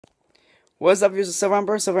What's up, here's Silver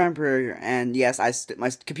Emperor here, and yes, my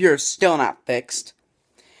computer's still not fixed.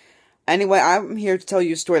 Anyway, I'm here to tell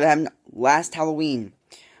you a story that happened last Halloween.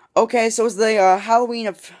 Okay, so it's the Halloween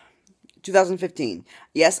of 2015.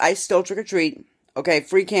 Yes, I still trick-or-treat. Okay,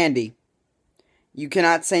 free candy. You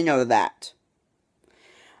cannot say no to that.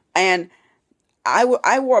 And I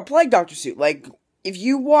wore a Plague Doctor suit. Like, if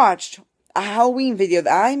you watched a Halloween video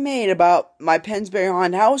that I made about my Pennsbury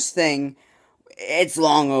Haunted House thing, it's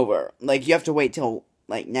long over. Like, you have to wait till,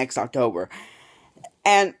 like, next October.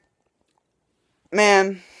 And,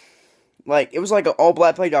 man, like, it was like an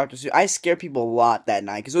all-black Plague Doctor suit. I scared people a lot that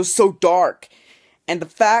night, because it was so dark. And the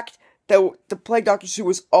fact that the Plague Doctor suit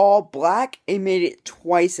was all black, it made it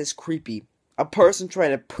twice as creepy. A person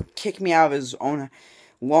tried to kick me out of his own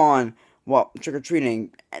lawn while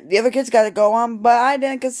trick-or-treating. The other kids got to go on, but I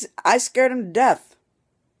didn't, because I scared him to death.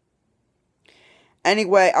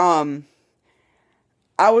 Anyway,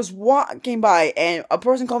 I was walking by, and a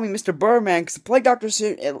person called me Mr. Birdman, because the Plague Doctor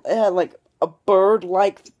suit, it had, like, a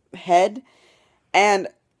bird-like head, and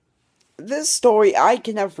this story, I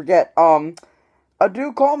can never forget. A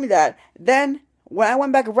dude called me that. Then, when I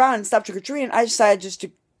went back around and stopped trick-or-treating, I decided just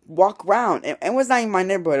to walk around. It was not even my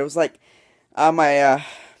neighborhood, it was, like, my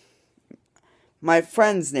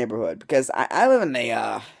friend's neighborhood, because I live in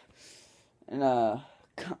I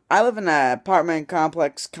live in an apartment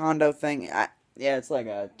complex condo thing. Yeah, it's like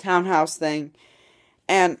a townhouse thing.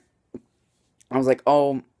 And I was like,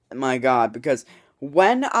 oh my god, because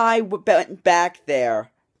when I went back there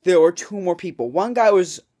were two more people. One guy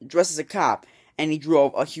was dressed as a cop, and he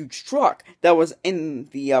drove a huge truck that was in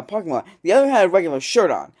the parking lot. The other had a regular shirt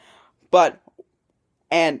on. But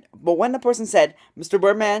when the person said, Mr.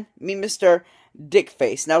 Birdman, meet Mr.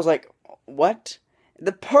 Dickface, and I was like, what?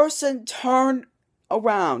 The person turned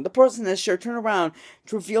around. The person in his shirt turned around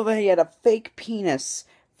to reveal that he had a fake penis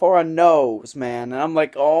for a nose, man. And I'm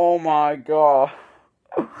like, oh my god.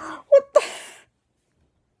 What the?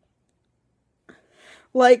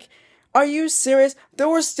 Like, are you serious? There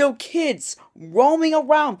were still kids roaming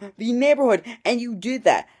around the neighborhood, and you did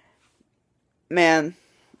that. Man,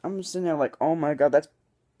 I'm sitting there like, oh my god,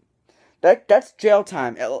 that's jail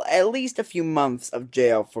time. At least a few months of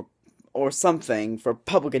jail or something for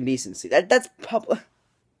public indecency. That's public.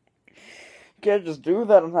 You can't just do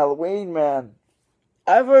that on Halloween, man.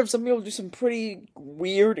 I've heard some people do some pretty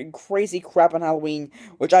weird and crazy crap on Halloween,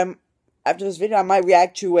 which after this video, I might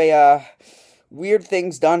react to a, weird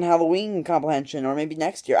things done Halloween comprehension, or maybe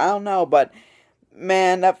next year, I don't know, but,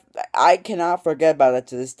 man, I cannot forget about that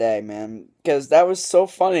to this day, man, because that was so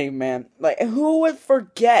funny, man. Like, who would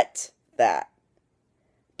forget that?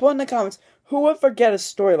 Put in the comments, who would forget a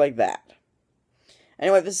story like that?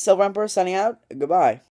 Anyway, this is Silver Emperor signing out. Goodbye.